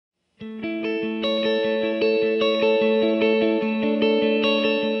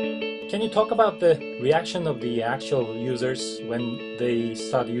talk about the reaction of the actual users when they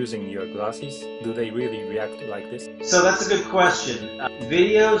start using your glasses? Do they really react like this? So that's a good question.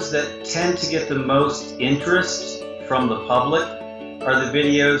 Videos that tend to get the most interest from the public are the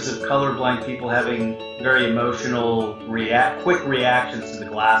videos of colorblind people having very emotional, quick reactions to the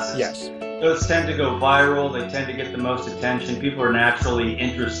glasses. Yes. Those tend to go viral. They tend to get the most attention. People are naturally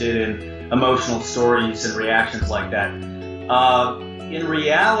interested in emotional stories and reactions like that. In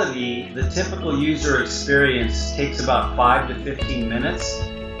reality, the typical user experience takes about 5 to 15 minutes,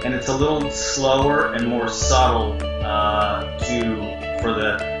 and it's a little slower and more subtle for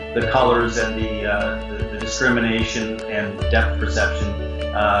the colors and the discrimination and depth perception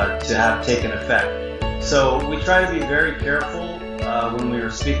to have taken effect. So we try to be very careful when we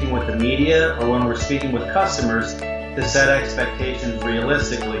are speaking with the media or when we're speaking with customers to set expectations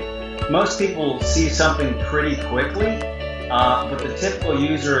realistically. Most people see something pretty quickly, but the typical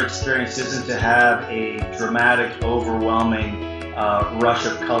user experience isn't to have a dramatic, overwhelming rush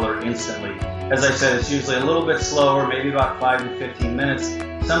of color instantly. As I said, it's usually a little bit slower, maybe about 5 to 15 minutes.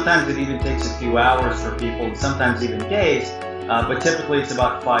 Sometimes it even takes a few hours for people, and sometimes even days, but typically it's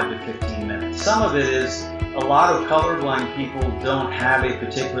about 5 to 15 minutes. Some of it is a lot of colorblind people don't have a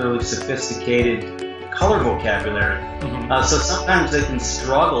particularly sophisticated color vocabulary. So sometimes they can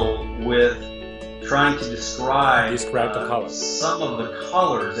struggle with trying to describe the colors. Some of the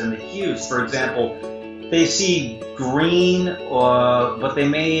colors and the hues. For example, they see green, but they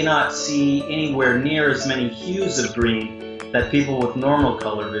may not see anywhere near as many hues of green that people with normal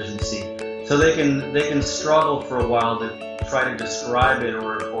color vision see. So they can struggle for a while to try to describe it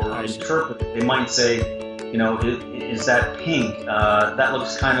or interpret it. They might say, is that pink? That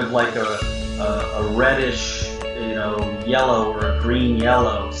looks kind of like a reddish, yellow or a green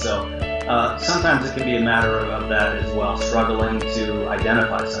yellow. So sometimes it can be a matter of that as well, struggling to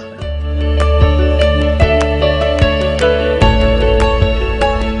identify something.